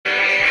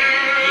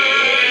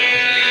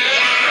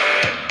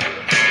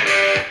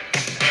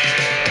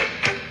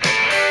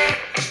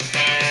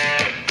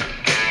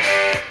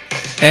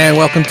And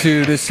welcome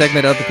to this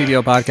segment of the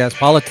PBO podcast,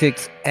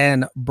 Politics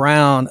and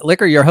Brown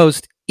Liquor. Your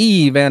host,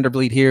 E.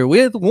 Vandervliet, here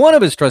with one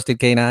of his trusted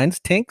canines,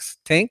 Tinks.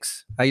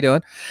 Tinks, how you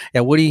doing?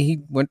 Yeah, Woody, he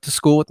went to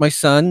school with my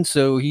son,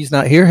 so he's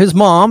not here. His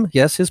mom,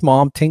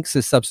 Tinks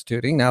is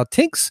substituting. Now,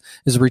 Tinks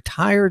is a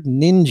retired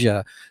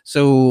ninja.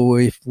 So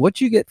if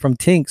what you get from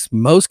Tinks,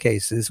 most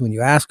cases, when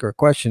you ask her a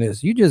question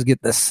is, you just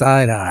get the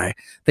side eye,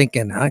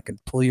 thinking, I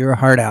could pull your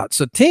heart out.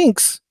 So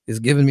Tinks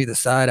is giving me the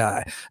side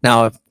eye.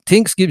 Now, if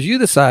Tinks gives you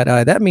the side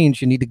eye, that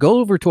means you need to go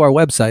over to our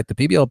website,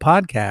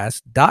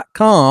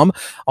 thepblpodcast.com.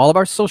 All of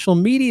our social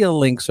media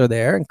links are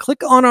there, and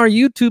click on our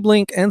YouTube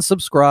link and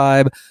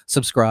subscribe.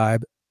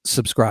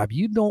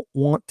 You don't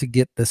want to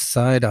get the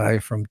side eye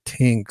from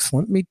Tinks.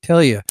 Let me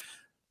tell you,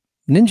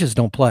 ninjas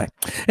don't play.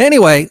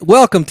 Anyway,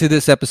 welcome to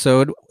this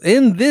episode.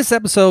 In this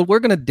episode, we're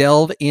going to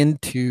delve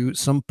into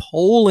some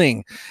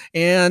polling,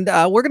 and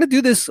we're going to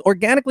do this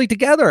organically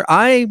together.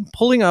 I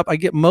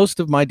get most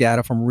of my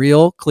data from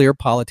Real Clear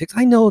Politics.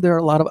 I know there are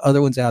a lot of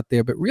other ones out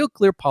there, but Real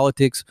Clear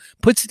Politics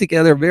puts it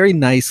together very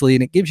nicely,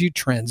 and it gives you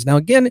trends. Now,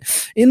 again,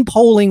 in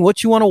polling,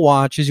 what you want to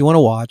watch is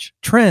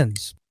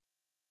trends.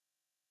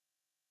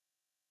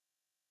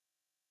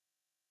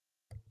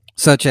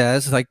 Such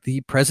as like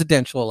the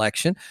presidential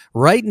election.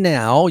 Right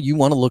now, you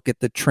want to look at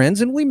the trends,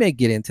 and we may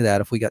get into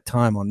that if we got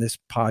time on this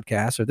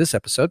podcast or this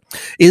episode.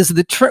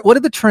 What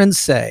did the trends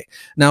say?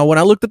 Now, when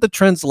I looked at the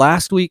trends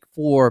last week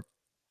for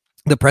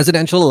the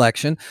presidential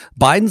election,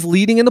 Biden's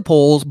leading in the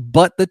polls,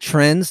 but the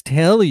trends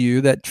tell you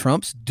that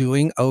Trump's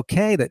doing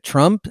okay, that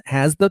Trump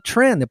has the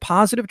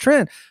positive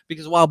trend,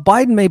 because while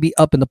Biden may be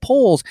up in the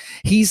polls,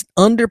 he's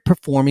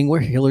underperforming where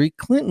Hillary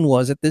Clinton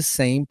was at this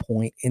same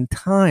point in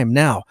time.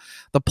 Now,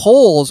 the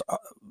polls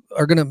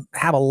are going to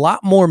have a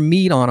lot more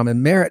meat on them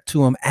and merit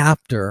to them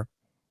after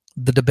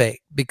the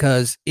debate,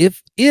 because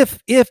if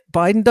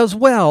Biden does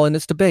well in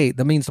this debate,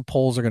 that means the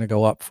polls are going to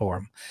go up for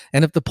him.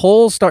 And if the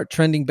polls start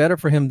trending better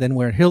for him than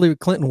where Hillary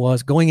Clinton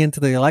was going into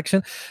the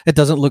election, it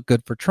doesn't look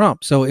good for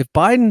Trump. So if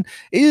Biden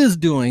is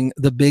doing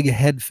the big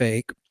head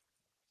fake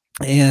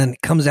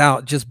and comes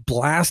out just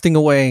blasting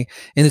away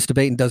in this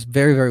debate and does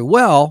very, very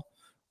well,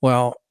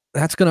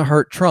 that's going to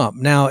hurt Trump.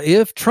 Now,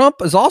 if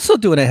Trump is also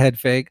doing a head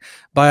fake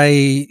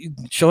by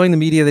showing the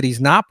media that he's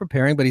not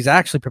preparing, but he's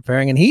actually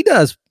preparing, and he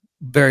does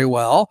very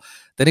well,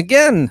 then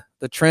again,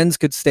 the trends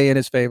could stay in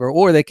his favor,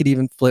 or they could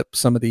even flip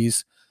some of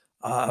these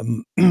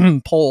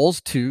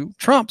polls to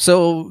Trump.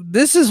 So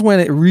this is when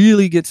it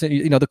really gets,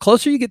 the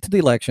closer you get to the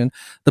election,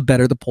 the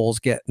better the polls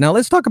get. Now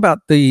let's talk about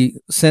the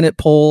Senate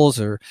polls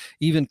or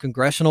even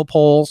congressional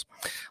polls.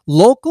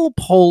 Local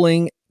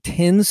polling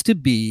tends to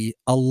be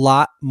a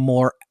lot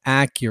more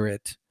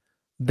accurate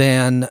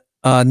than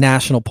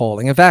national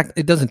polling. In fact,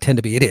 it doesn't tend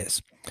to be. It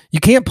is. You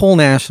can't poll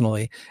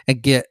nationally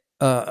and get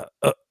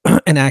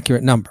an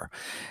accurate number.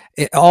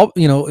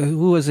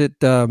 Who was it?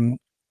 What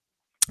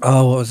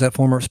was that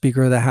former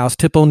Speaker of the House,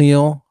 Tip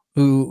O'Neill,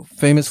 who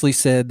famously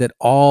said that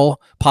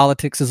all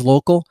politics is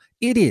local?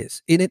 It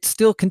is, and it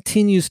still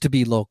continues to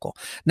be local.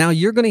 Now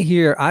you're going to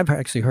hear, I've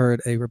actually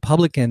heard a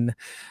Republican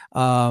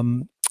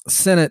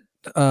Senate,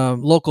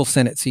 local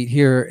Senate seat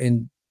here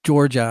in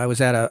Georgia. I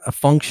was at a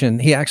function.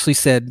 He actually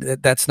said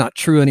that that's not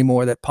true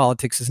anymore, that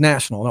politics is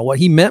national. Now, what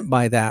he meant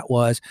by that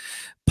was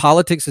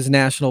politics is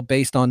national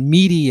based on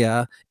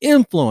media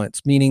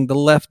influence, meaning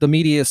the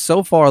media is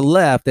so far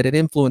left that it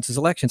influences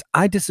elections.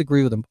 I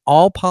disagree with him.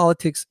 All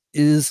politics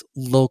is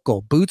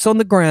local, boots on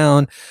the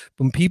ground.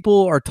 When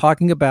people are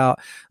talking about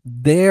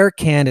their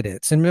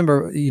candidates, and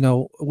remember,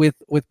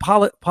 with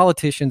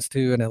politicians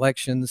too, and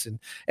elections, and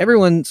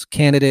everyone's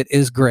candidate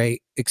is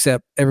great,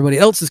 except everybody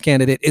else's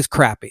candidate is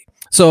crappy.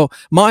 So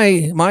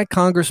my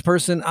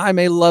congressperson, I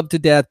may love to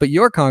death, but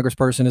your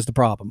congressperson is the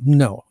problem.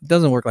 No, it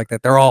doesn't work like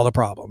that. They're all the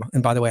problem.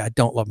 And by the way, I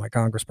don't love my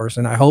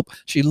congressperson. I hope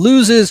she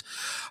loses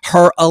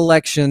her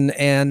election,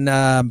 and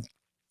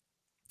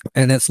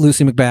it's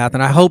Lucy McBath.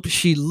 And I hope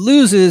she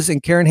loses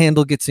and Karen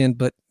Handel gets in.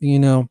 But,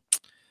 the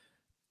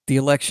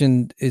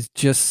election is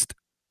just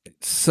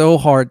so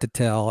hard to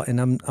tell,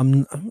 and I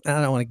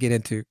don't want to get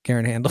into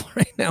Karen Handel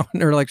right now in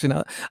her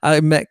election.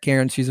 I met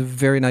Karen; she's a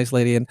very nice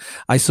lady, and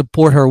I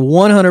support her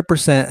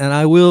 100%. And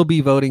I will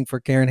be voting for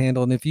Karen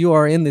Handel. And if you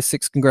are in the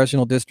 6th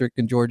congressional district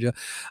in Georgia,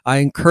 I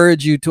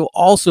encourage you to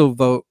also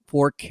vote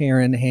for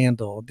Karen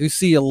Handel. I do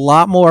see a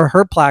lot more of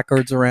her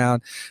placards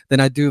around than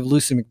I do of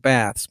Lucy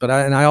McBath's, but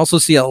I also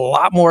see a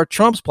lot more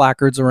Trump's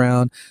placards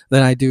around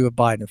than I do of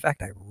Biden. In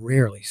fact, I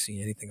rarely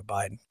see anything of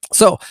Biden.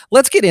 So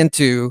let's get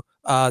into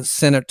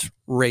Senate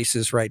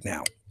races right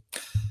now.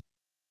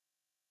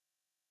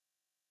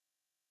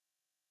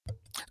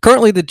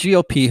 Currently, the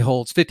GOP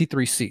holds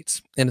 53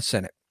 seats in the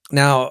Senate.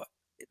 Now,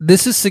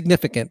 this is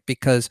significant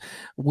because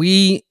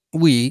we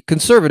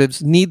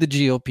conservatives need the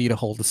GOP to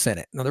hold the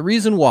Senate. Now, the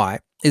reason why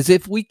is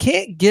if we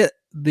can't get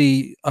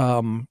the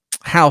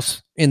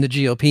House in the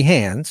GOP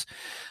hands,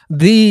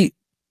 the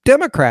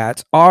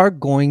Democrats are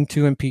going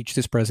to impeach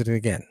this president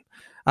again.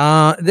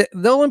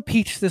 They'll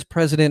impeach this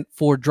president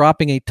for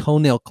dropping a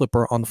toenail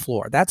clipper on the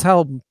floor. That's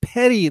how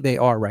petty they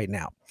are right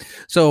now.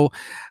 So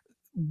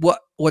what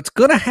what's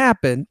going to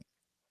happen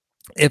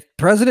if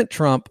President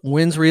Trump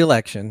wins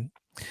re-election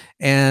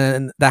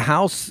and the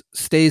House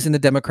stays in the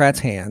Democrats'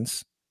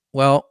 hands,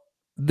 well,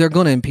 they're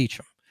going to impeach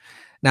him.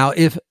 Now,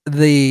 if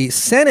the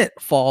Senate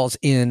falls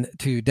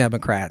into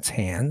Democrats'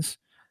 hands,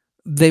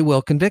 they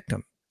will convict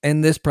him,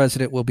 and this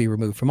president will be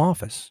removed from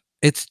office.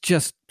 It's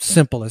just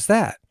simple as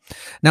that.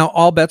 Now,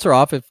 all bets are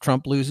off if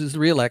Trump loses the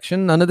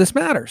re-election. None of this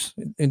matters.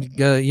 And,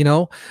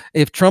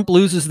 if Trump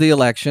loses the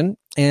election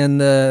and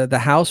the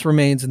House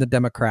remains in the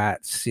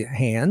Democrats'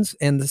 hands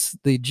and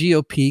the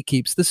GOP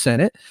keeps the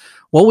Senate,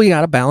 well, we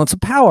got a balance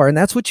of power, and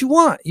that's what you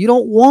want. You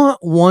don't want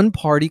one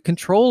party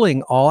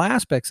controlling all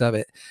aspects of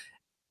it,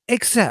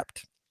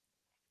 except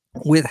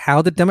with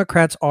how the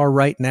Democrats are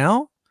right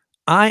now.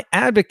 I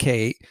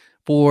advocate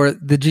for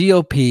the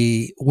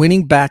GOP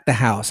winning back the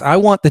House. I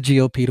want the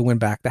GOP to win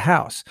back the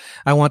House.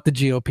 I want the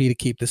GOP to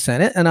keep the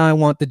Senate, and I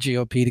want the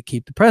GOP to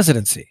keep the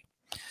presidency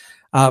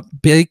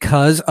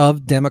because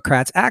of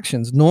Democrats'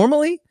 actions.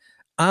 Normally,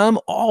 I'm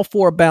all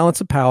for a balance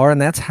of power, and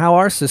that's how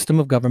our system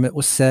of government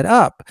was set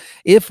up.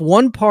 If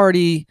one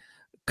party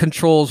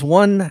controls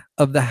one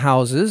of the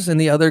houses and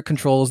the other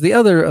controls the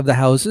other of the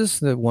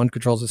houses, the one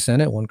controls the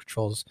Senate, one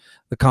controls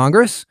the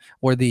Congress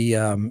or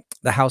the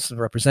House of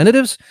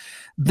Representatives,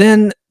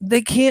 then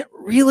they can't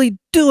really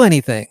do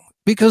anything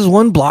because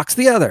one blocks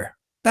the other.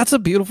 That's a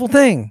beautiful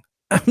thing.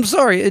 I'm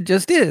sorry, it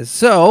just is.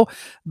 So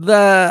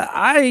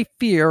I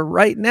fear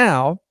right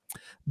now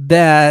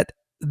that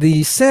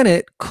the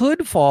Senate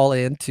could fall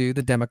into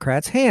the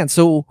Democrats' hands.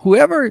 So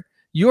whoever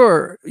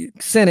your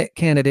Senate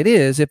candidate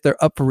is, if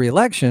they're up for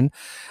re-election,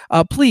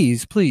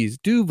 please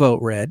do vote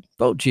red,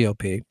 vote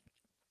GOP,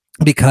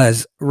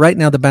 because right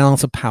now the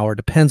balance of power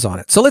depends on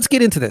it. So let's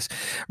get into this.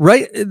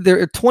 Right,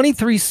 there are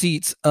 23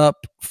 seats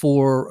up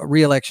for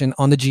re-election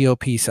on the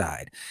GOP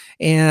side,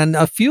 and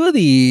a few of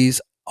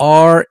these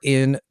are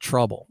in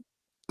trouble.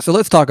 So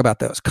let's talk about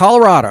those.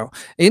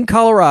 In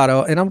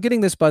Colorado, and I'm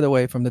getting this, by the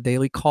way, from the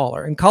Daily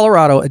Caller. In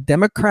Colorado, a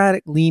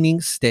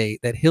Democratic-leaning state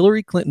that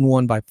Hillary Clinton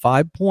won by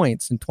 5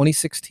 points in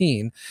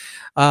 2016,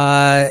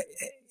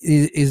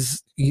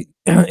 it's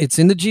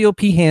in the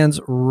GOP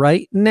hands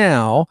right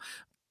now,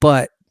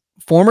 but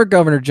former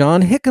Governor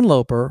John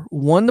Hickenlooper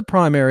won the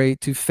primary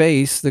to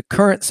face the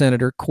current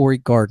Senator Cory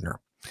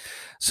Gardner.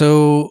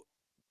 So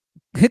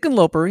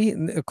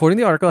Hickenlooper, according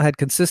to the article, had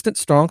consistent,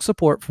 strong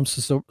support from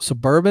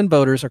suburban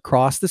voters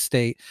across the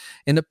state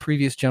in the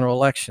previous general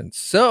elections.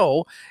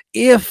 So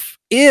if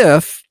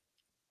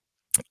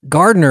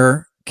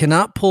Gardner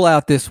cannot pull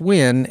out this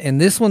win, and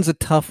this one's a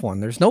tough one.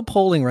 There's no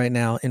polling right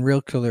now in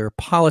Real Clear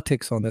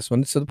Politics on this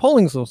one, so the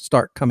pollings will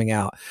start coming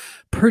out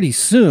pretty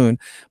soon.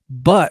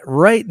 But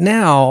right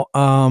now,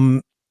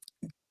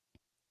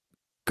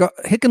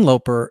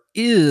 Hickenlooper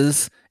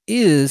is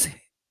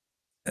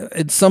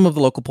in some of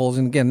the local polls,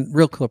 and again,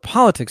 Real Clear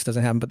Politics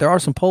doesn't have them, but there are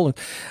some polling.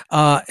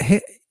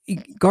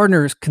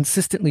 Gardner has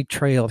consistently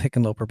trailed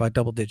Hickenlooper by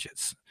double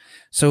digits.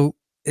 So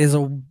there's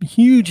a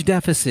huge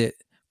deficit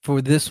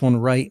for this one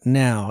right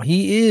now.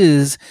 He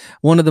is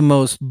one of the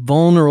most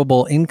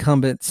vulnerable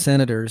incumbent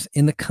senators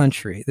in the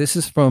country. This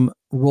is from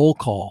Roll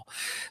Call.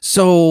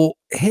 So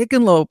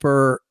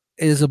Hickenlooper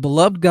is a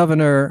beloved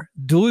governor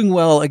doing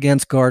well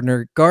against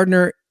Gardner.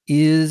 Gardner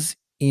is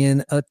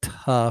in a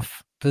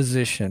tough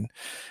position.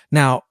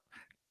 Now,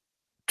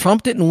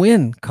 Trump didn't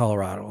win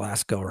Colorado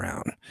last go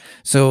around.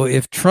 So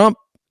if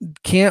Trump's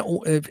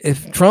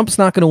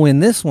not going to win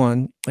this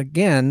one,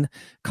 again,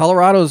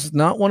 Colorado's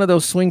not one of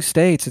those swing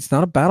states. It's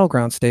not a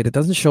battleground state. It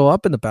doesn't show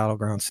up in the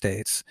battleground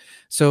states.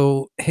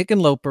 So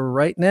Hickenlooper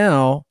right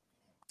now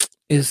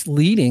is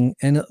leading,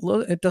 and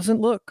it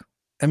doesn't look.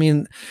 I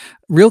mean,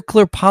 Real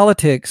Clear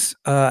Politics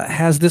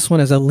has this one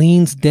as a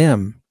leans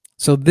Dem.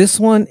 So this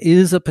one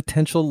is a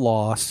potential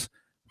loss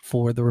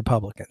for the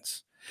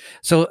Republicans.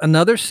 So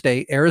another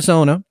state,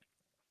 Arizona,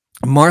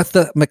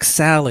 Martha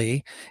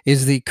McSally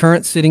is the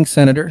current sitting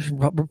senator,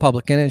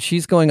 Republican, and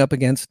she's going up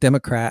against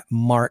Democrat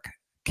Mark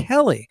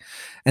Kelly.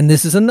 And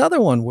this is another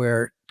one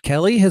where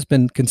Kelly has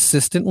been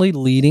consistently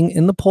leading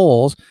in the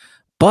polls,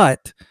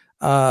 but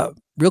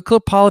Real Clear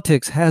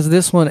Politics has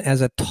this one as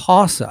a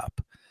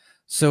toss-up.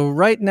 So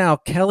right now,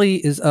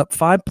 Kelly is up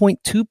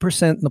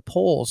 5.2% in the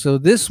poll. So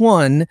this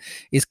one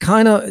is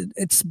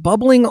it's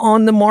bubbling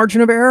on the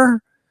margin of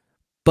error,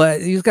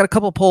 but he's got a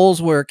couple of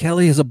polls where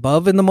Kelly is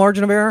above in the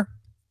margin of error.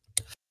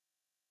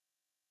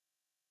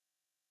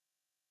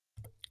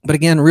 But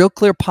again, Real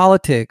Clear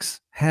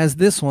Politics has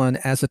this one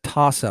as a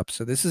toss-up.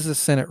 So this is a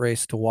Senate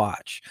race to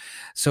watch.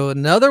 So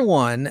another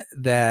one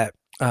that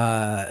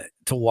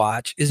to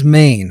watch is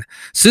Maine.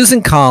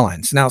 Susan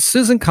Collins. Now,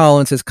 Susan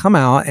Collins has come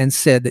out and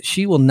said that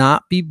she will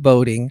not be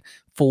voting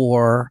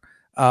for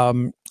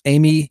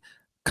Amy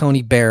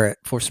Coney Barrett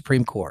for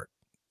Supreme Court.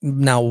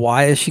 Now,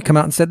 why has she come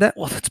out and said that?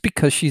 Well, that's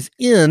because she's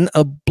in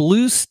a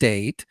blue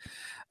state.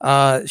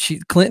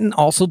 Clinton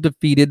also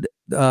defeated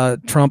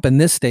Trump in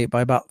this state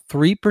by about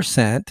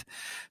 3%.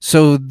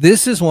 So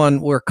this is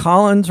one where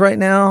Collins right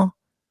now,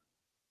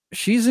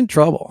 she's in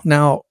trouble.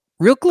 Now,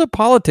 Real Clear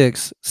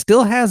Politics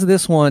still has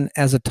this one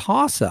as a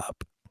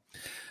toss-up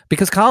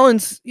because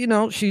Collins,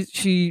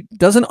 she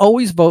doesn't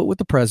always vote with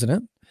the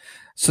president.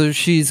 So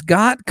she's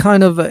got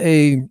kind of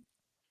a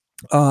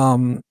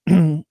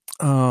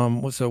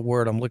what's the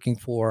word I'm looking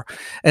for?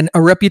 And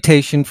a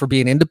reputation for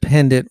being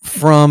independent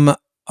from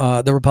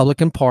the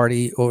Republican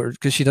Party, or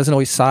because she doesn't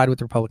always side with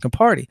the Republican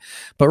Party.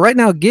 But right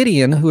now,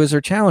 Gideon, who is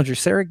her challenger,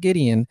 Sarah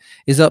Gideon,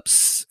 is up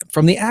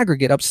from the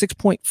aggregate up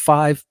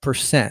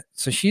 6.5%.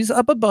 So she's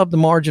up above the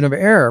margin of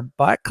error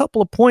by a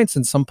couple of points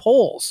in some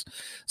polls.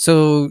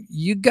 So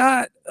you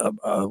got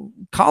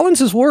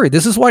Collins is worried.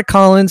 This is why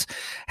Collins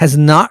has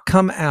not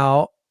come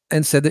out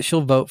and said that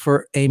she'll vote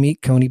for Amy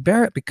Coney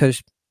Barrett,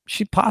 because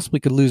she possibly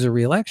could lose her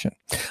reelection.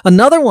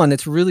 Another one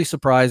that's really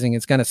surprising,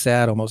 it's kind of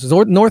sad almost, is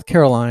North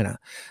Carolina.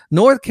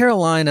 North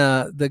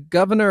Carolina, the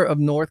governor of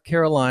North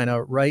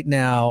Carolina right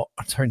now,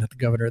 I'm sorry, not the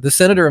governor, the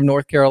senator of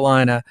North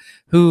Carolina,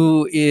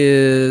 who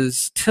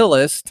is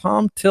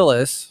Tom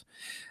Tillis,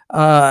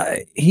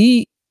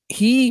 he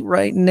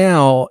right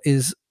now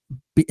is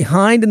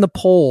behind in the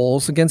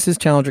polls against his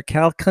challenger,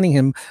 Cal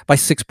Cunningham, by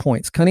 6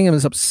 points. Cunningham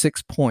is up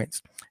 6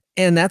 points.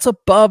 And that's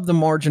above the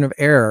margin of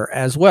error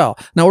as well.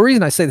 Now, the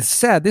reason I say this is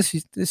sad, this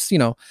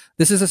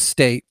is a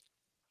state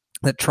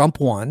that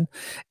Trump won,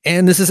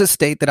 and this is a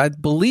state that I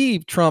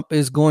believe Trump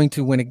is going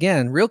to win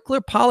again. Real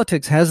Clear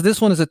Politics has this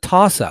one as a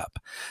toss-up.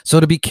 So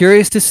to be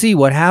curious to see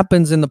what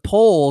happens in the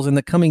polls in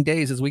the coming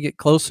days as we get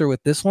closer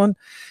with this one.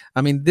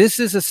 I mean, this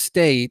is a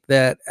state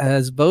that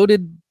has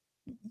voted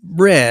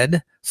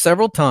red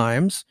several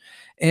times.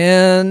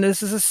 And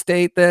this is a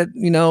state that,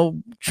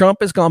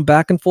 Trump has gone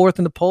back and forth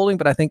in the polling,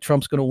 but I think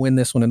Trump's going to win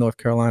this one in North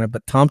Carolina.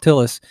 But Tom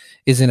Tillis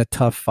is in a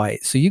tough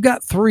fight. So you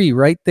got three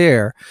right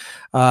there.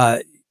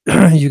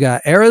 You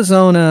got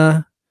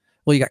Arizona.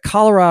 Well, you got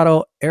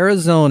Colorado,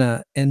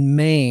 Arizona, and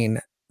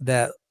Maine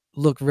that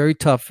look very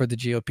tough for the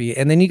GOP.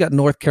 And then you got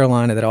North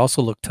Carolina that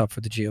also look tough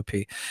for the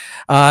GOP.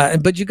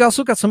 But you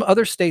also got some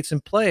other states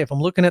in play. If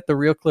I'm looking at the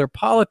Real Clear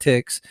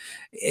Politics,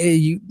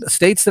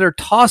 states that are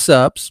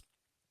toss-ups,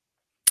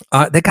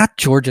 they got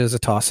Georgia as a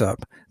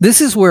toss-up.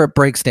 This is where it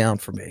breaks down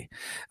for me.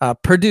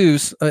 Perdue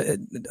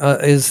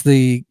is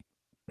the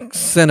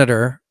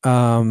senator,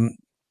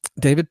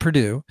 David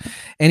Perdue,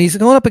 and he's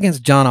going up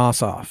against Jon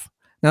Ossoff.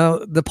 Now,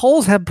 the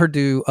polls have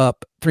Perdue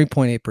up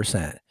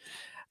 3.8%.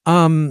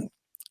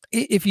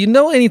 If you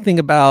know anything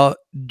about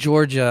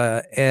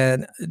Georgia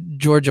and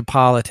Georgia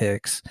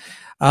politics,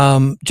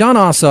 Jon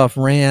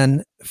Ossoff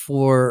ran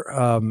for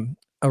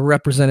a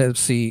representative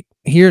seat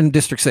here in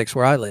District 6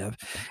 where I live,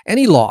 and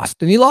he lost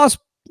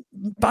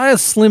by a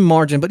slim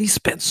margin, but he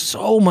spent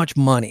so much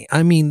money.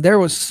 I mean, there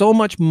was so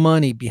much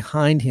money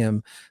behind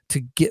him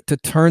to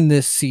turn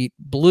this seat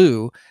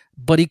blue,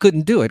 but he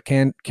couldn't do it.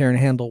 Karen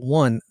Handel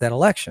won that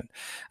election.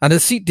 And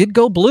the seat did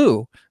go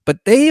blue, but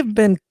they've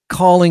been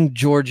calling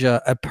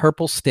Georgia a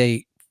purple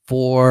state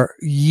for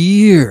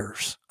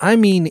years. I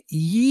mean,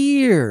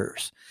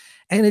 years.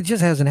 And it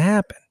just hasn't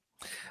happened.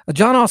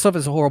 Jon Ossoff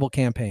is a horrible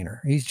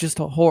campaigner. He's just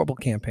a horrible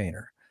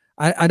campaigner.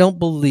 I don't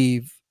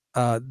believe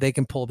they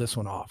can pull this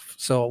one off.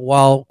 So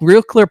while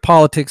Real Clear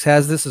Politics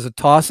has this as a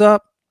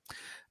toss-up,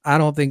 I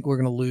don't think we're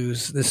going to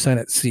lose the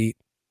Senate seat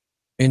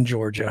in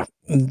Georgia.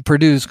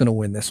 Purdue's going to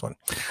win this one.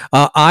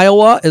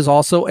 Iowa is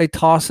also a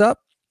toss-up.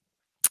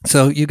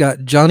 So you got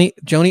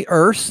Joni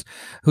Ernst,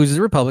 who's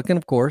a Republican,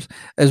 of course,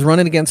 is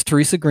running against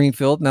Teresa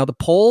Greenfield. Now, the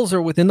polls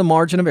are within the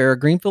margin of error.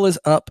 Greenfield is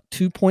up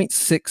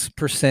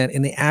 2.6%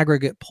 in the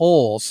aggregate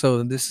polls.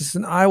 So this is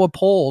an Iowa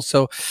poll.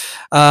 So,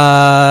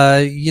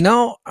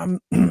 I'm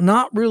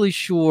not really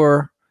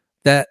sure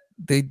that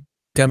the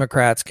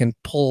Democrats can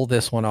pull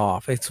this one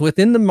off. It's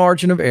within the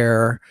margin of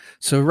error.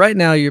 So right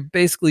now, you're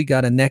basically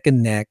got a neck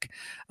and neck.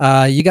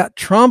 You got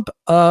Trump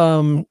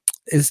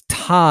is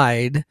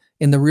tied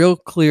in the Real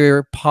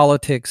Clear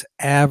Politics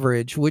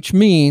average, which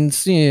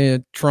means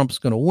Trump's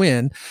going to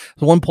win.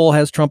 So one poll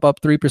has Trump up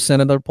 3%,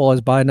 another poll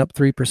has Biden up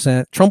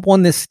 3%. Trump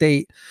won this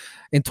state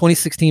in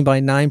 2016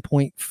 by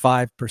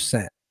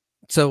 9.5%.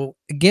 So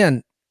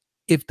again,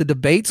 if the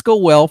debates go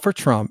well for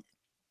Trump,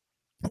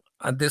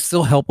 this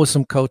will help with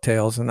some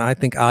coattails, and I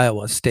think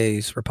Iowa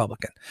stays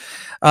Republican.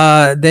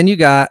 Then you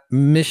got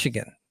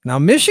Michigan. Now,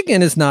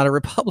 Michigan is not a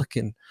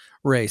Republican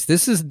race.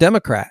 This is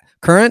Democrat.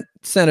 Current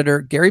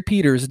Senator Gary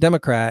Peters, a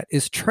Democrat,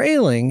 is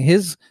trailing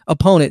his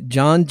opponent,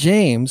 John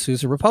James,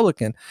 who's a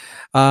Republican.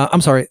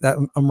 I'm sorry,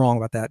 I'm wrong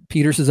about that.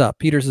 Peters is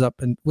up,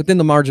 and within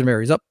the margin of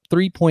error, he's up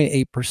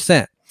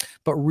 3.8%.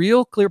 But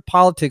Real Clear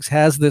Politics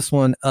has this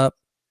one up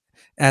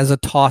as a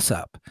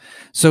toss-up.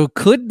 So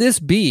could this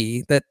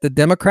be that the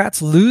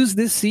Democrats lose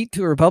this seat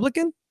to a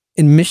Republican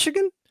in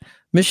Michigan?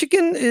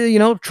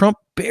 Michigan, Trump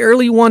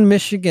barely won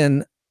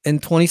Michigan in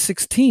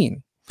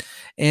 2016.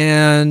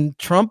 And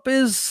Trump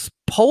is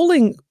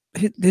polling,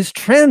 his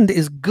trend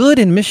is good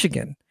in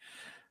Michigan.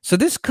 So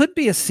this could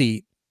be a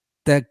seat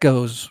that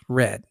goes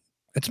red.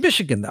 It's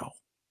Michigan, though.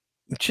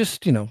 It's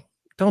just,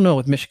 don't know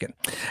with Michigan.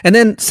 And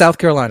then South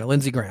Carolina,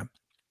 Lindsey Graham.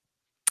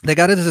 They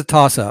got it as a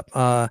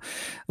toss-up.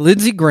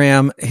 Lindsey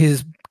Graham,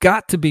 his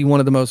got to be one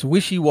of the most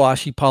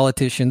wishy-washy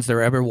politicians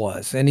there ever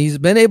was, and he's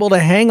been able to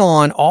hang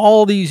on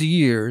all these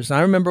years.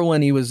 I remember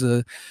when he was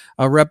in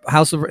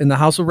the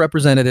House of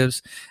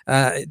Representatives.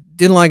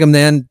 Didn't like him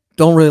then.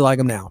 Don't really like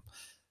him now.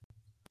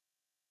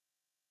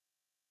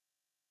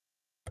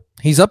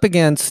 He's up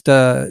against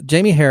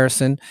Jamie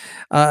Harrison.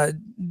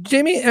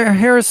 Jamie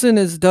Harrison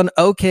has done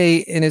okay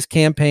in his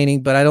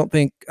campaigning, but I don't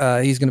think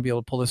he's going to be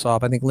able to pull this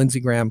off. I think Lindsey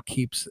Graham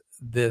keeps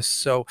this.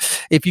 So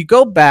if you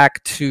go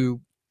back to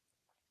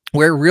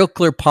where Real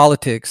Clear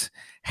Politics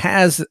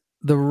has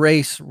the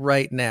race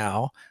right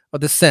now, or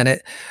the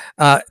Senate,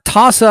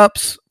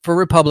 toss-ups for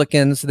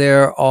Republicans,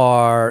 there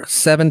are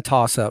 7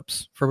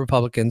 toss-ups for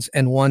Republicans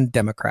and 1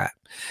 Democrat.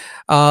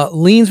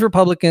 Leans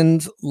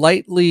Republicans,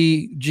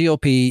 lightly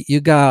GOP.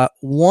 You got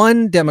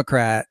 1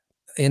 Democrat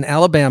in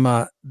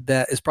Alabama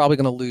that is probably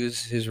going to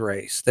lose his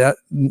race. That,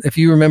 if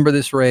you remember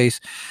this race,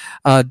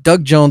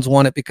 Doug Jones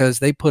won it because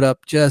they put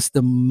up just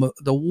the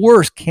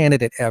worst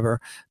candidate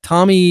ever.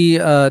 Tommy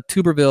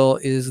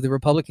Tuberville is the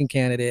Republican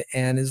candidate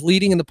and is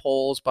leading in the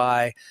polls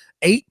by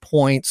 8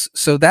 points.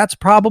 So that's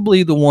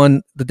probably the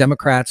one the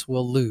Democrats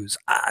will lose.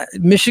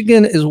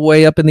 Michigan is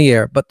way up in the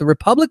air, but the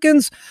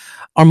Republicans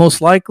are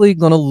most likely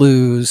going to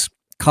lose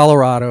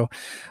Colorado,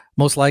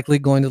 most likely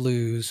going to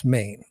lose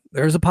Maine.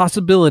 There's a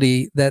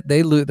possibility that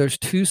they lose. There's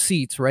 2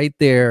 seats right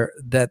there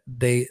that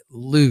they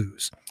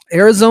lose.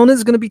 Arizona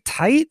is going to be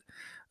tight,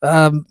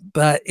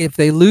 but if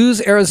they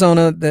lose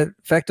Arizona, that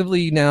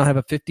effectively you now have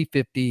a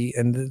 50-50,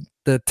 and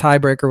the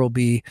tiebreaker will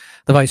be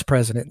the vice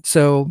president.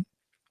 So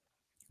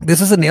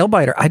this is a nail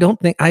biter. I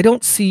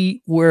don't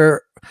see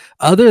where,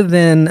 other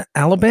than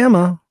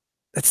Alabama,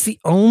 that's the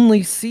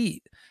only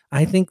seat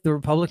I think the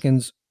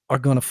Republicans are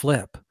going to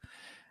flip.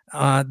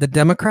 The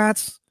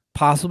Democrats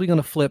possibly going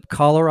to flip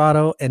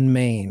Colorado and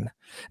Maine.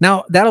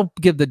 Now, that'll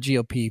give the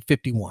GOP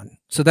 51.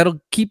 So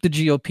that'll keep the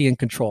GOP in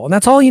control. And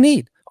that's all you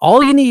need.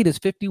 All you need is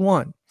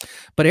 51.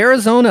 But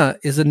Arizona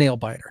is a nail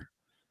biter.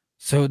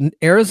 So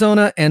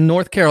Arizona and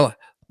North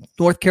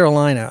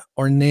Carolina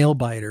are nail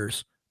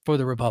biters for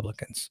the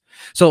Republicans.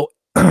 So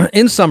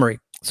in summary,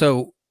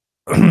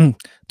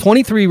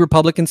 23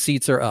 Republican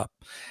seats are up.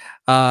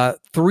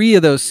 3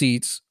 of those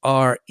seats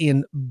are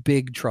in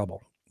big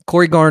trouble.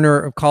 Cory Garner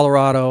of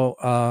Colorado,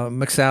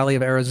 McSally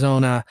of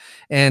Arizona,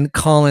 and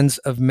Collins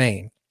of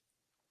Maine.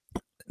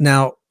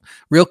 Now,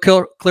 Real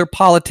Clear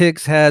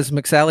Politics has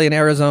McSally in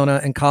Arizona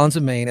and Collins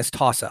of Maine as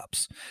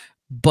toss-ups,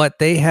 but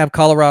they have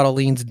Colorado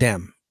leans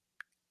Dem.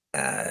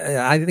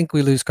 I think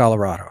we lose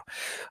Colorado.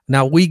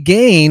 Now, we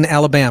gain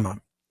Alabama,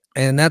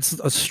 and that's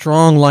a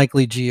strong,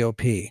 likely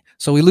GOP.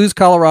 So we lose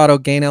Colorado,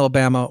 gain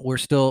Alabama. We're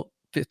still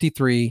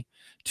 53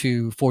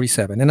 to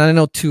 47. And I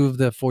know 2 of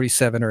the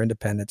 47 are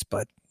independents,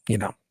 but,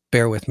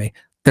 bear with me.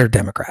 They're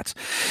Democrats.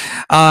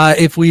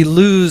 If we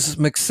lose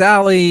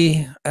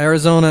McSally,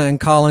 Arizona, and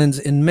Collins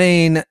in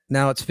Maine,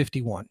 now it's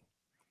 51.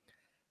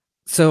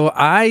 So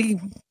I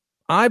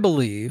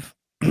believe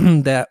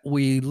that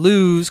we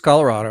lose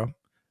Colorado,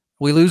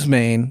 we lose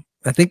Maine.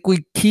 I think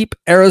we keep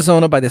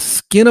Arizona by the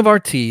skin of our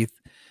teeth,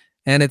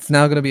 and it's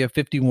now going to be a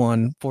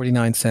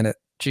 51-49 Senate.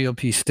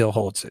 GOP still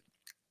holds it.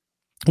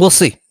 We'll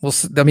see.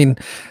 I mean,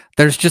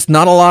 there's just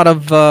not a lot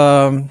of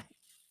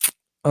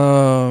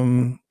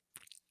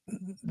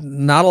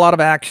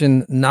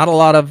action, not a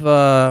lot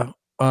of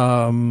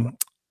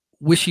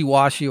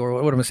wishy-washy,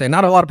 or what am I saying?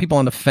 Not a lot of people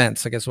on the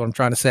fence, I guess what I'm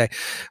trying to say,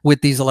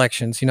 with these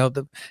elections.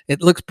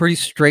 It looks pretty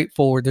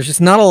straightforward. There's just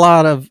not a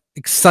lot of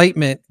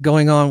excitement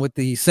going on with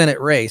the Senate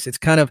race. It's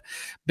kind of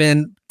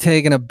been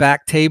taking a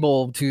back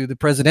table to the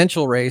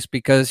presidential race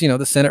because,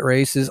 the Senate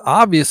race is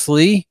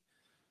obviously,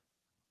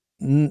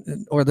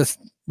 the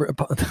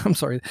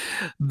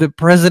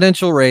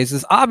presidential race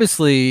is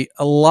obviously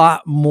a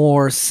lot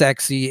more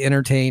sexy,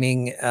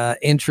 entertaining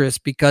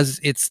interest because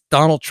it's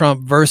Donald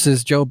Trump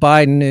versus Joe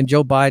Biden, and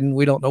Joe Biden,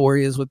 we don't know where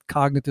he is with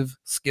cognitive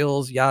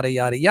skills, yada,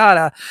 yada,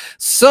 yada.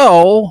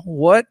 So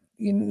what,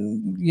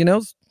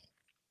 who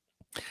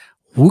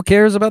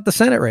cares about the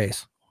Senate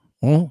race?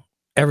 Well,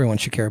 everyone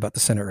should care about the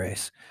Senate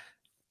race.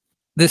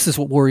 This is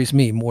what worries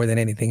me more than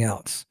anything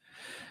else.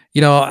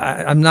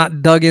 I'm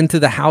not dug into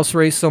the House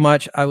race so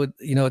much. I would,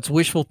 it's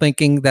wishful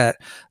thinking that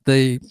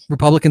the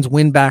Republicans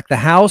win back the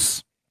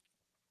House,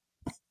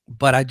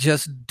 but I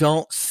just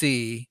don't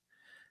see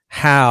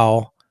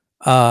how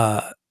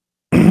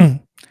how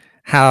the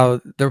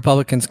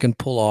Republicans can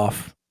pull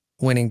off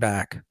winning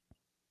back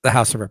the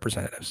House of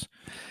Representatives.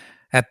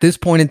 At this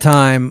point in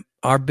time,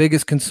 our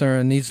biggest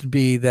concern needs to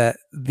be that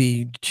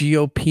the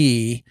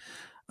GOP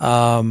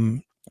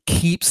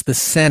keeps the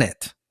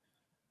Senate.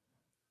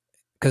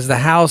 Because the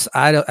House,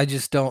 I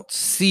just don't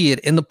see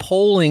it in the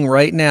polling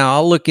right now.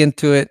 I'll look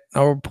into it.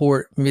 I'll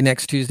report maybe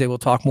next Tuesday. We'll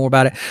talk more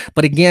about it.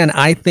 But again,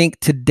 I think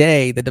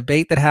today, the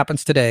debate that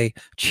happens today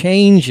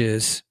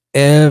changes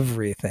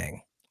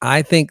everything.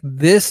 I think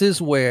this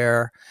is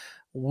where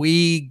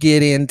we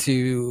get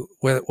into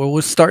where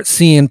we'll start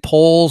seeing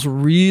polls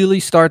really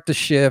start to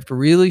shift,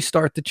 really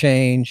start to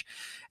change.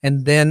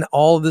 And then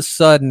all of a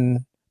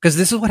sudden, because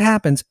this is what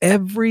happens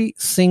every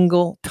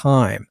single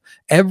time.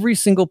 every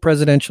single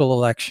presidential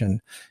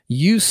election,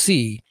 you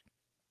see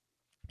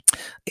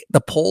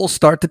the polls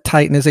start to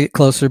tighten as they get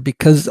closer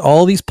because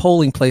all these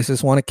polling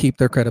places want to keep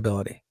their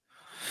credibility.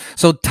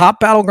 So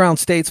top battleground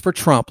states for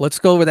Trump. Let's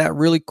go over that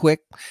really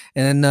quick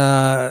and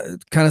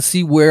kind of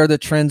see where the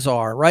trends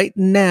are. Right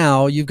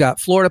now, you've got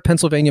Florida,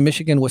 Pennsylvania,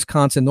 Michigan,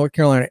 Wisconsin, North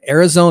Carolina,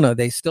 Arizona.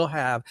 They still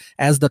have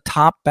as the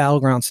top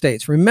battleground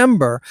states.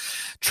 Remember,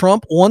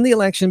 Trump won the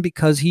election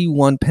because he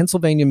won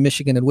Pennsylvania,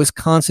 Michigan, and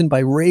Wisconsin by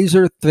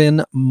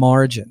razor-thin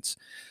margins.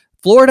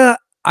 Florida,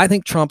 I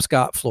think Trump's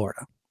got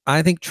Florida.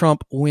 I think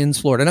Trump wins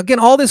Florida. And again,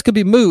 all this could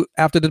be moot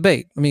after the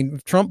debate. I mean,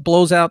 if Trump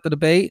blows out the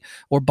debate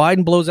or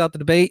Biden blows out the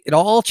debate, it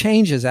all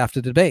changes after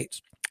the debates.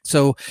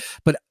 So,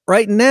 but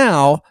right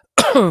now,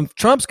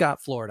 Trump's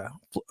got Florida.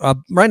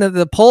 Right now,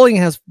 the polling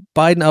has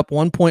Biden up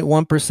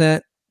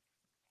 1.1%,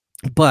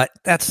 but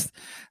that's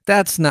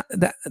not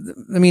that.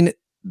 I mean,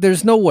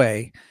 there's no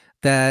way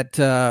that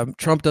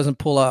Trump doesn't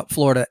pull out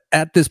Florida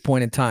at this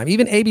point in time.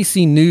 Even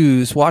ABC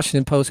News,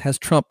 Washington Post has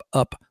Trump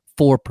up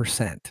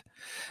 4%.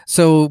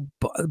 So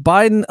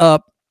Biden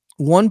up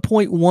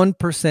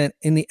 1.1%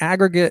 in the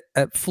aggregate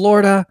at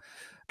Florida.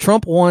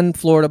 Trump won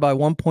Florida by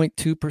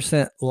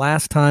 1.2%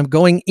 last time.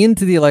 Going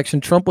into the election,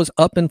 Trump was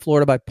up in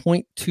Florida by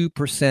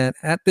 0.2%.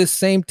 At this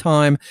same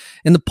time,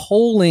 in the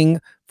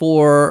polling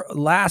for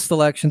last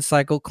election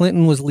cycle,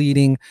 Clinton was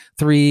leading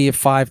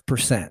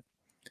 3-5%.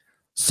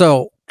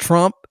 So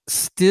Trump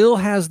still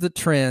has the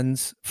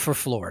trends for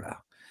Florida.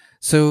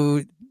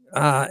 So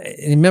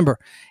remember,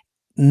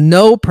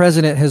 no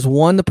president has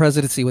won the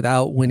presidency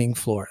without winning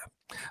Florida.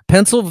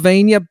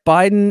 Pennsylvania,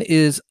 Biden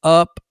is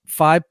up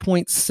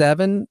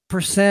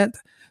 5.7%.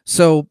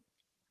 So,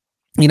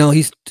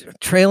 he's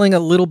trailing a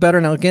little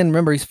better. Now, again,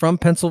 remember, he's from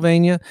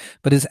Pennsylvania,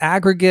 but his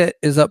aggregate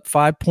is up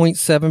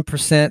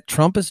 5.7%.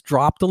 Trump has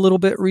dropped a little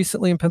bit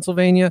recently in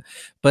Pennsylvania.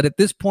 But at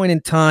this point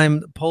in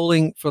time,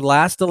 polling for the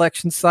last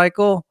election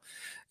cycle,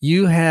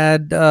 you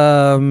had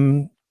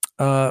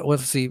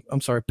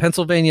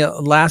Pennsylvania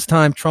last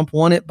time Trump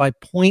won it by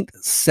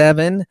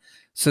 0.7.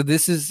 So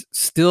this is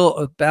still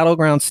a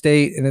battleground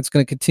state, and it's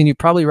going to continue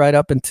probably right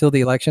up until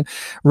the election.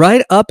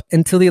 Right up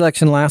until the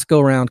election last go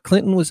around,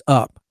 Clinton was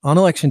up on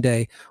election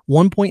day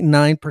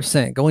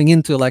 1.9%. Going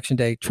into election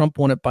day, Trump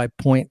won it by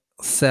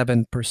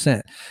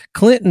 0.7%.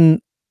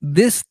 Clinton,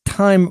 this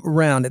time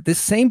around, at this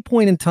same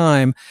point in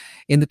time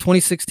in the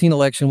 2016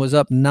 election, was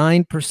up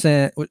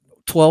 9%,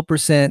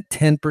 12%,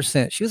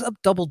 10%. She was up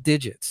double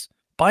digits.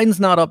 Biden's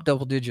not up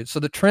double digits. So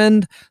the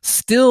trend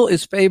still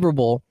is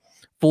favorable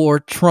for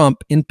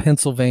Trump in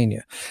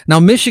Pennsylvania.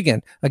 Now,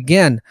 Michigan,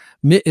 again,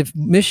 if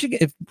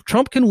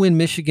Trump can win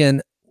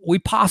Michigan, we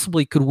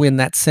possibly could win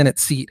that Senate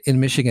seat in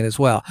Michigan as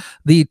well.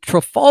 The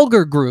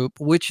Trafalgar Group,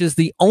 which is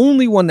the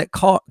only one that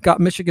got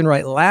Michigan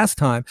right last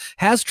time,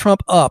 has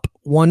Trump up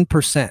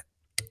 1%.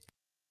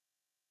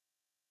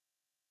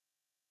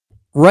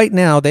 Right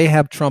now, they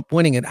have Trump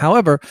winning it.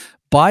 However,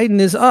 Biden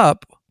is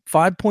up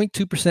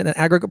 5.2% in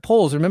aggregate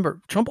polls. Remember,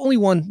 Trump only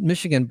won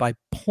Michigan by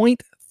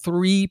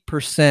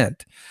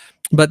 0.3%.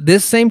 But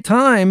this same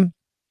time,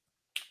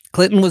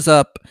 Clinton was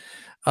up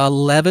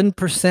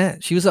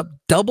 11%. She was up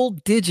double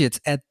digits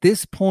at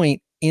this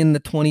point in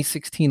the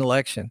 2016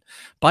 election.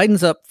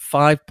 Biden's up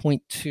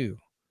 5.2.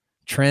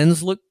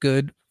 Trends look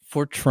good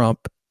for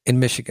Trump in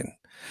Michigan.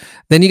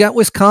 Then you got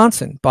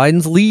Wisconsin.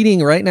 Biden's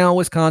leading right now,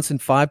 Wisconsin,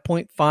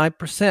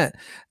 5.5%.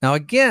 Now,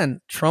 again,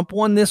 Trump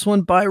won this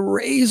one by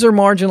razor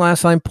margin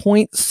last time,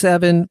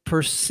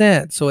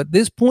 0.7%. So at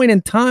this point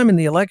in time in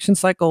the election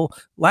cycle,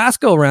 last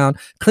go around,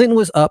 Clinton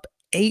was up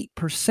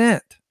 8%.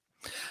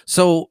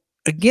 So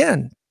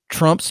again,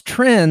 Trump's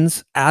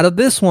trends out of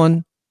this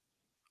one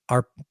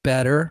are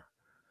better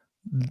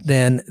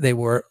than they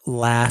were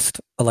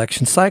last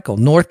election cycle.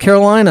 North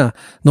Carolina,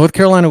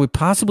 we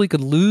possibly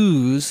could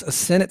lose a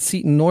Senate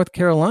seat in North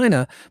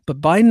Carolina,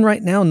 but Biden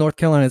right now, North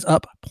Carolina is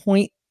up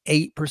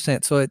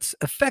 0.8%. So it's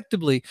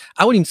effectively,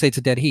 I wouldn't even say it's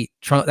a dead heat.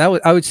 I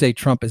would say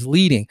Trump is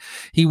leading.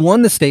 He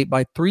won the state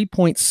by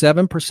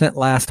 3.7%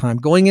 last time.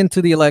 Going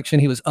into the election,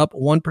 he was up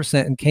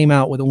 1% and came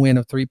out with a win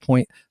of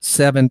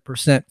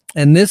 3.7%.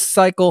 And this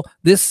cycle,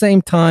 this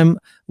same time,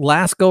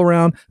 last go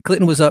round,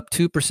 Clinton was up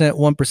 2%,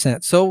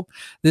 1%. So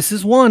this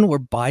is one where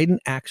Biden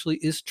actually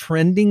is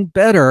trending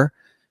better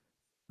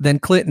than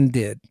Clinton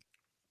did.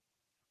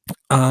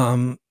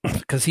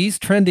 Because he's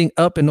trending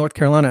up in North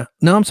Carolina.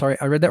 No, I'm sorry,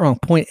 I read that wrong.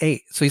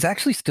 0.8. So he's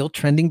actually still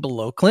trending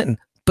below Clinton,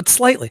 but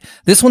slightly.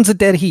 This one's a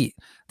dead heat.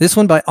 This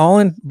one, by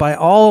all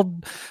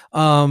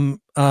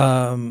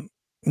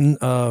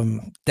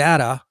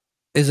data,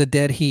 is a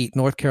dead heat,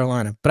 North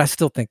Carolina. But I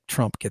still think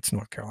Trump gets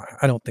North Carolina.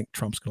 I don't think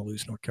Trump's going to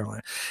lose North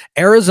Carolina.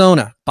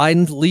 Arizona,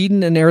 Biden's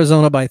leading in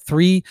Arizona by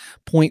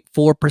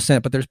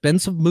 3.4%. But there's been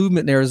some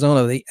movement in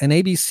Arizona. An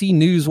ABC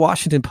News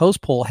Washington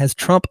Post poll has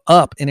Trump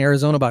up in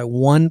Arizona by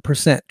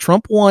 1%.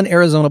 Trump won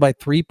Arizona by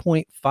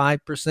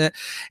 3.5%.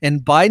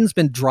 And Biden's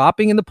been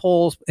dropping in the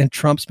polls, and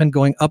Trump's been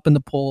going up in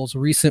the polls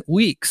recent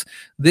weeks.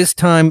 This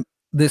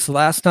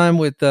last time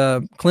with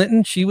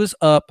Clinton, she was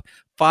up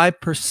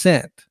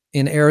 5%.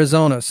 in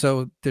Arizona.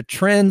 So the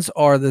trends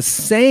are the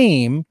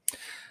same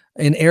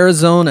in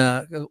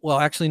Arizona. Well,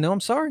 actually, no, I'm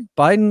sorry.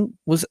 Biden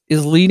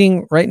is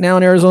leading right now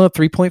in Arizona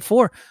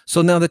 3.4.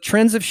 So now the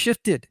trends have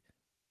shifted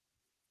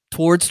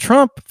towards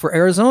Trump for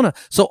Arizona.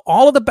 So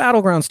all of the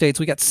battleground states,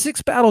 we got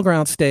 6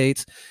 battleground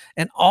states,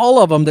 and all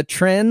of them, the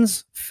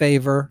trends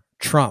favor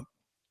Trump.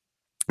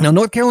 Now,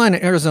 North Carolina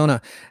and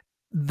Arizona,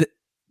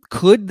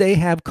 could they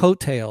have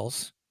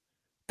coattails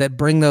that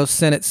bring those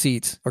Senate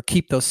seats or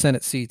keep those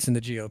Senate seats in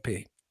the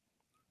GOP?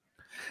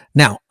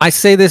 Now, I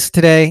say this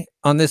today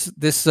on this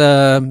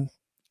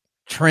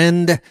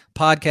trend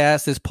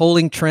podcast, this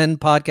polling trend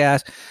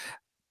podcast.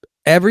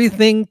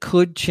 Everything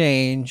could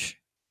change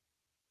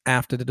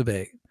after the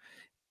debate.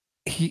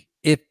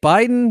 If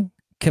Biden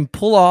can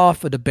pull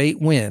off a debate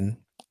win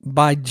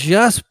by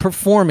just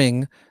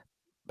performing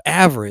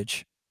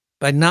average,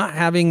 by not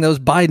having those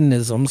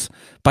Bidenisms,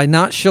 by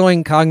not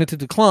showing cognitive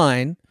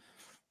decline,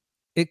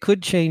 it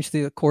could change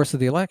the course of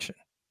the election.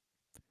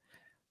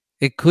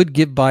 It could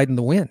give Biden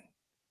the win.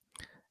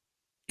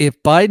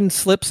 If Biden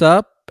slips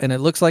up and it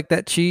looks like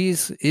that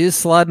cheese is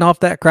sliding off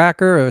that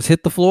cracker or has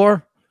hit the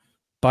floor,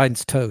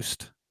 Biden's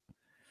toast.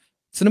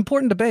 It's an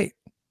important debate.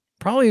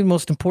 Probably the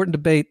most important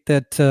debate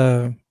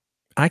that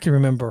I can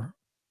remember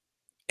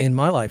in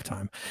my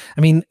lifetime.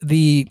 I mean,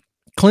 the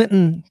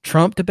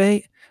Clinton-Trump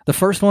debate, the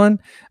first one,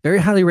 very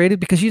highly rated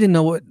because you didn't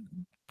know what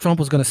Trump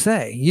was going to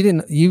say.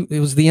 It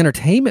was the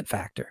entertainment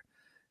factor.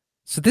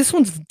 So this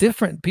one's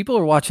different. People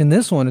are watching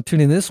this one and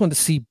tuning in this one to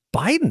see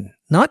Biden,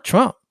 not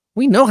Trump.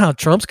 We know how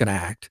Trump's going to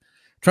act.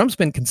 Trump's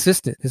been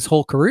consistent his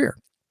whole career.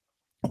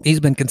 He's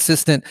been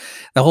consistent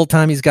the whole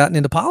time he's gotten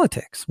into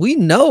politics. We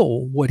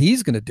know what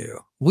he's going to do.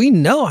 We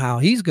know how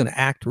he's going to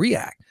act,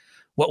 react.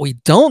 What we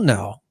don't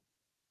know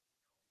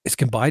is,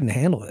 can Biden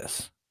handle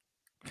this?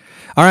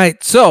 All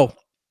right, so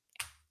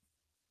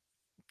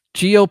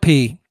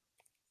GOP,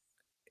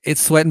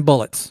 it's sweating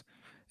bullets.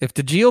 If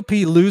the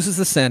GOP loses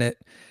the Senate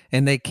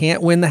and they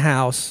can't win the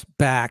House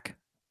back,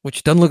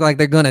 which doesn't look like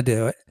they're going to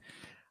do it,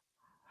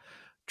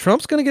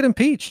 Trump's going to get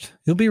impeached.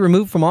 He'll be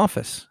removed from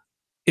office.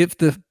 If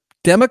the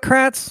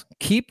Democrats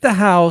keep the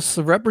House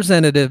of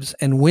Representatives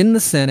and win the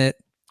Senate,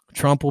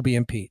 Trump will be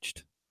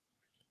impeached.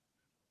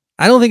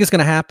 I don't think it's going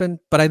to happen,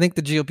 but I think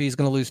the GOP is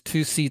going to lose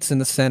 2 seats in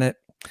the Senate,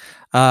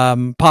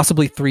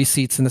 possibly 3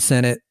 seats in the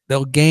Senate.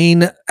 They'll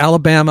gain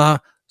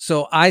Alabama.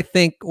 So I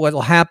think what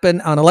will happen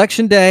on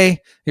election day,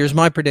 here's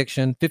my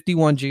prediction: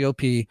 51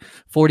 GOP,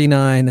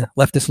 49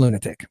 leftist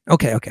lunatic.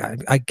 Okay.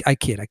 I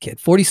kid.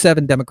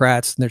 47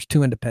 Democrats, and there's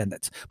 2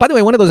 independents. By the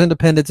way, one of those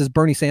independents is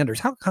Bernie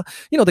Sanders. How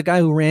the guy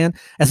who ran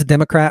as a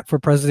Democrat for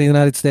president of the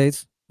United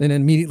States and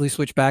immediately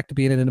switched back to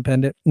being an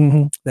independent.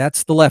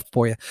 That's the left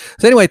for you.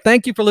 So anyway,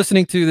 thank you for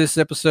listening to this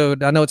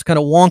episode. I know it's kind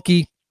of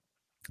wonky.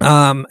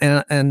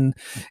 And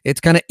it's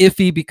kind of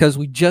iffy because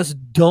we just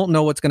don't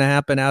know what's going to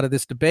happen out of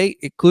this debate.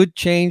 It could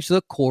change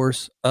the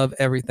course of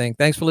everything.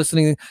 Thanks for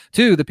listening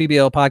to the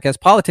PBL podcast,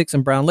 Politics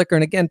and Brown Liquor.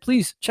 And again,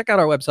 please check out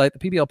our website,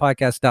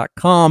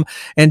 thepblpodcast.com,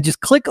 and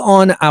just click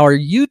on our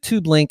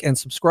YouTube link and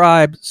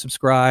subscribe.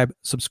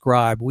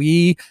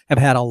 We have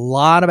had a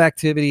lot of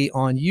activity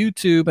on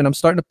YouTube, and I'm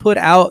starting to put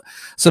out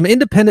some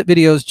independent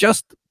videos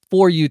just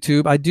for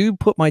YouTube. I do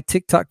put my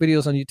TikTok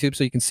videos on YouTube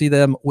so you can see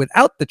them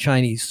without the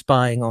Chinese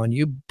spying on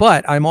you,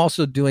 but I'm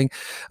also doing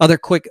other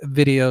quick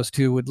videos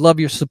too. Would love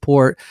your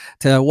support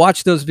to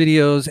watch those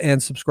videos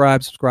and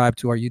subscribe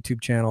to our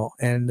YouTube channel.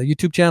 And the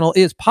YouTube channel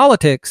is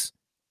Politics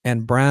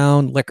and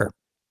Brown Liquor.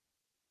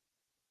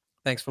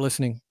 Thanks for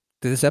listening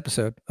to this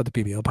episode of the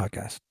PBL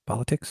podcast,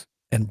 Politics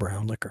and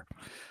Brown Liquor.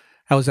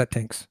 How was that,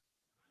 Tinks?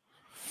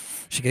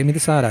 She gave me the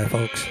side eye,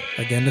 folks.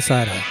 Again, the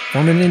side eye.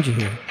 Former Ninja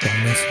here.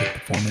 Don't mess with the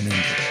former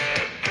Ninja.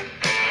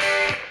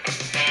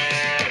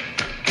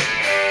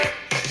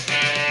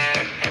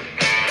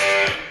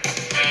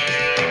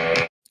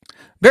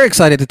 Very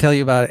excited to tell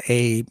you about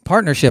a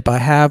partnership I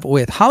have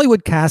with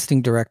Hollywood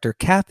casting director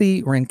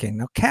Kathy Renking.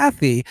 Now,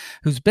 Kathy,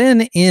 who's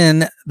been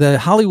in the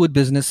Hollywood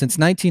business since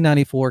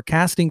 1994,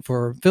 casting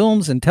for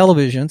films and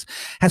televisions,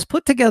 has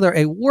put together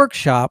a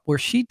workshop where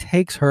she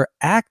takes her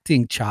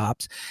acting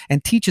chops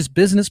and teaches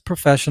business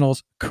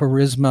professionals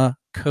charisma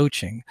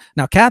coaching.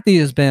 Now, Kathy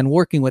has been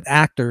working with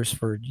actors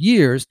for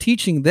years,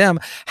 teaching them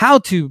how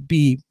to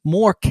be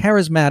more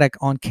charismatic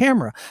on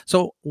camera.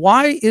 So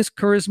why is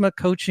charisma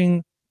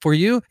coaching for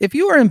you? If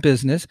you are in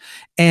business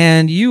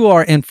and you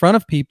are in front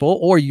of people,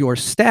 or your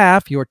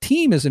staff, your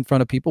team is in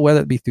front of people,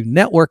 whether it be through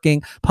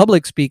networking,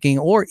 public speaking,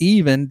 or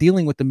even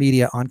dealing with the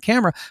media on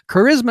camera,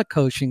 charisma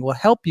coaching will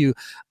help you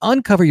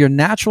uncover your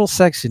natural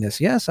sexiness.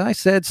 Yes, I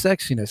said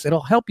sexiness. It'll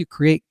help you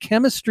create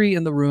chemistry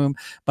in the room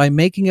by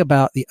making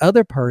about the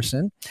other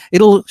person.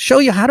 It'll show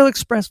you how to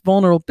express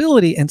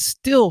vulnerability and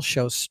still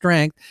show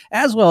strength,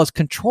 as well as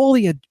control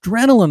the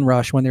adrenaline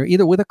rush when they're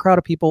either with a crowd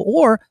of people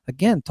or,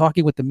 again,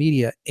 talking with the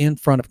media in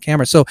front of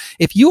camera. So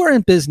if you are in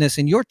business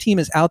and your team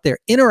is out there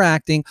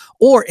interacting,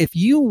 or if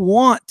you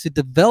want to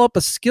develop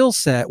a skill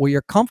set where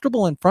you're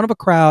comfortable in front of a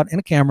crowd and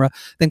a camera,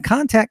 then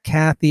contact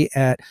Kathy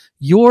at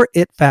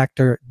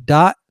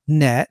youritfactor.net.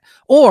 net,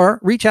 or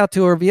reach out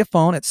to her via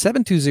phone at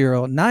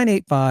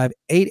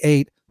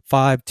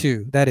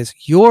 720-985-8852. That is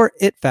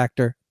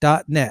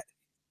youritfactor.net.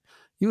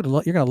 You're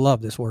going to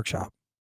love this workshop.